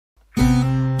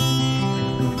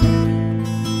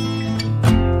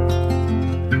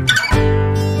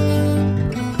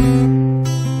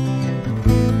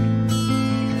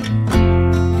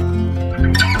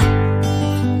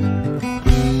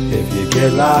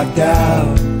locked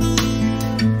out,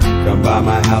 come by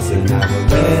my house and I will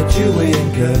let you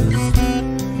in, 'cause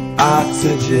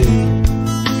oxygen,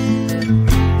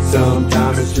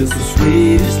 sometimes it's just the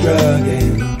sweetest drug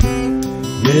in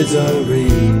misery.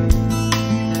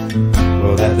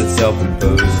 Well, that's a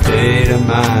self-imposed state of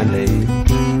mind, they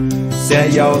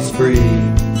set yours free.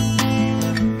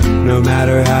 No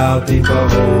matter how deep a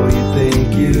hole you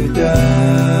think you've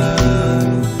done,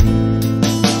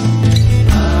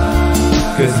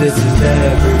 'cause this is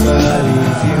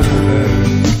everybody's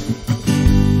universe.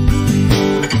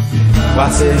 Why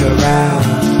sit around,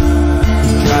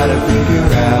 try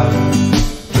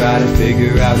to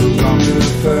figure out who wronged you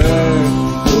first?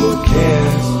 Who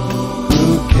cares, who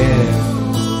cares?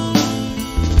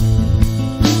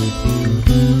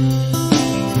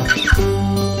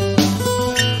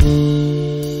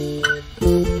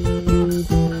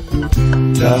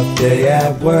 Tough day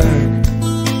at work,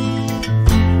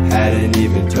 had an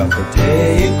even tougher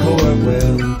day in court.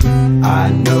 Well, I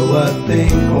know a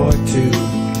thing or two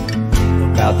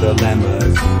about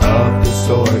dilemmas of the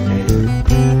sort, and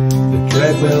the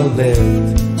dread will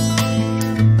lift.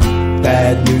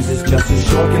 Bad news is just as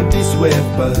short, can be swift,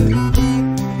 but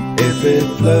if it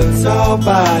floats all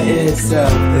by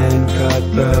itself, then cut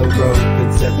the rope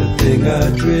and set the thing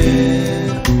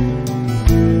adrift.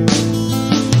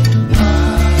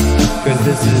 'Cause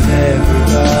this is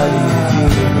everybody's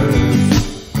universe.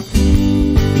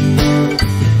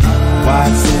 Why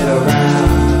sit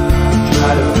around,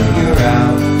 try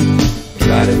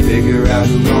to figure out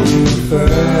who wronged you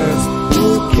first? Who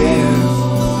cares,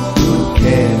 who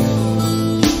cares?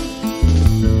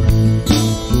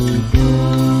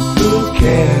 Who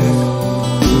cares,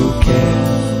 who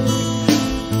cares?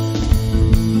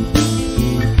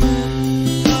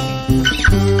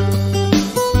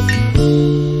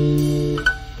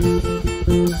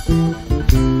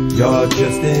 You're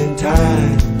just in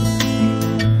time,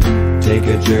 take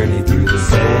a journey through the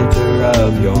center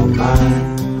of your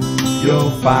mind.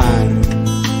 You'll find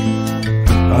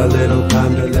a little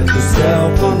time to let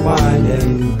yourself unwind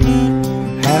and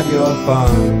have your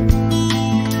fun.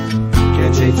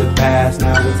 Can't change the past,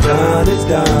 now what's done is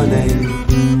done, and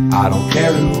I don't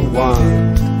care who won.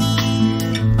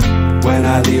 When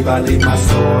I leave my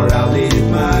sword, I'll leave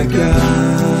my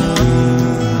gun.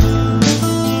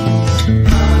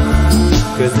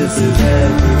 'Cause this is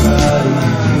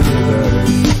everybody's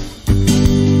universe.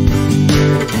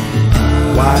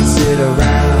 Why sit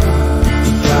around,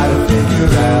 try to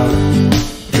figure out who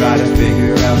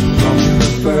wronged you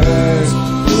first?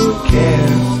 Who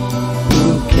cares, who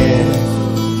cares?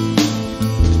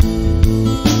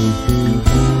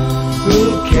 Who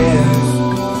cares,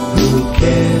 who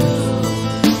cares?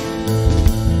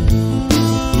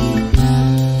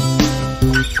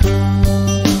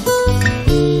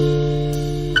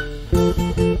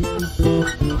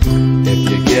 If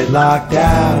you get locked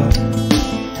out,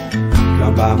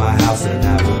 come by my house and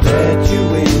I will let you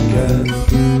in, 'cause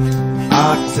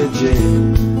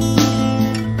oxygen,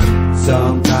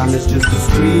 sometimes it's just the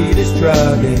sweetest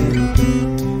drug in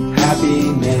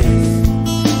happiness.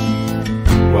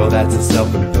 Well, that's a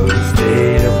self-imposed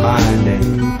state of mind, and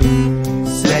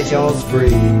set yours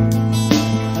free.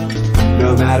 No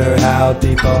matter how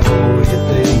deep a hole you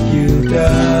think you've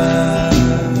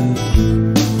done,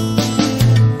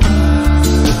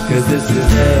 'cause this is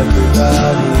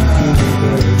everybody's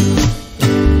universe.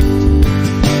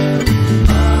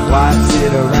 Why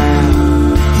sit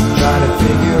around, try to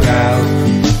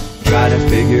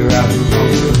figure out who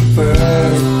wronged you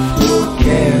first? Who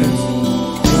cares,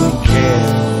 who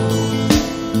cares?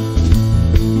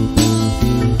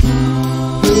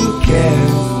 Who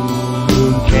cares, who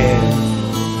cares?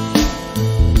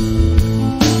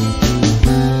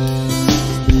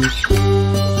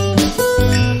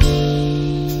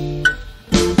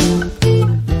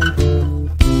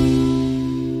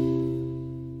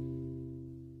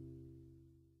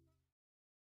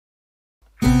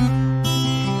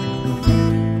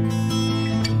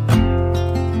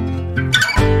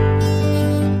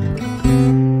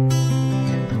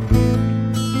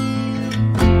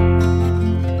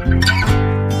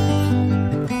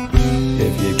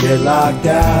 Get locked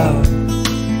out,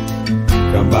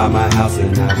 come by my house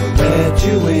and I will let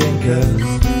you in, 'cause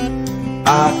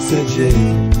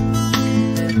oxygen,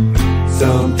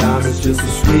 sometimes it's just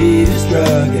the sweetest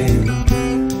drug in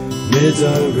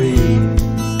misery.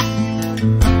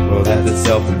 Well, that's a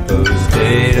self-imposed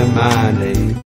state of mind,